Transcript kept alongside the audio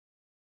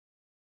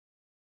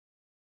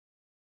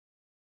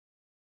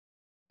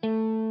They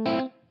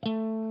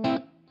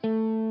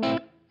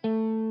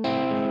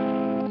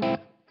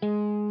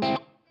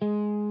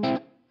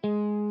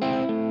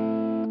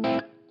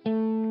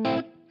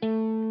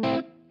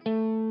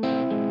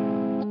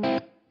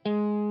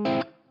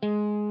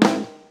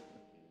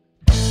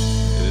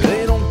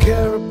don't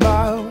care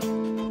about,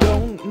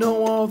 don't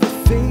know all the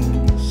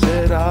things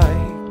that I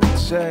could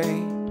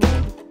say.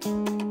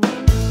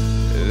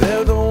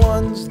 They're the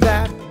ones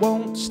that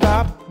won't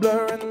stop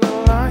blurring the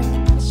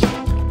lines.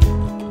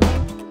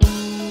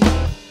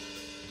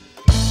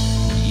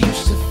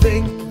 Used to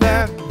think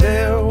that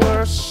there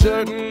were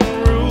certain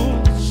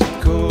rules you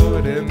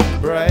couldn't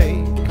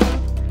break,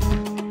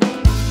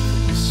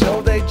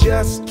 so they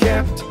just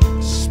kept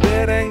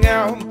spitting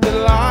out the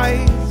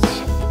lies.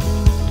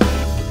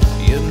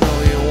 You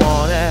know you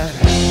want it.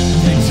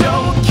 They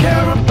don't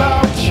care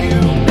about you,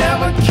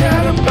 never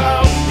cared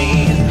about me.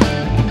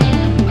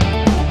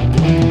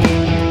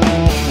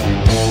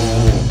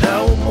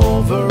 Now I'm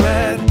over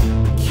it,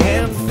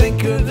 can't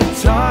think of the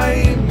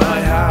time I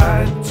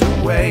had to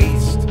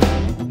waste.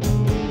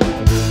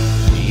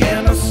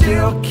 And I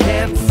still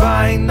can't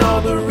find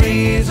all the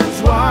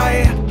reasons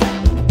why.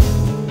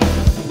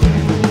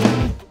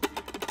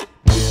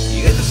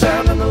 You get the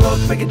sound and the look,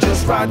 make it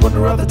just right.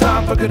 Wonder all the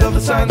time, forget all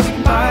the signs you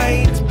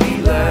might be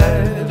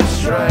led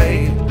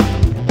astray.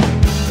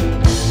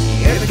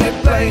 You gotta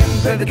get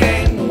blamed, play the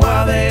game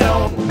while they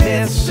don't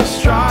miss a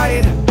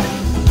stride.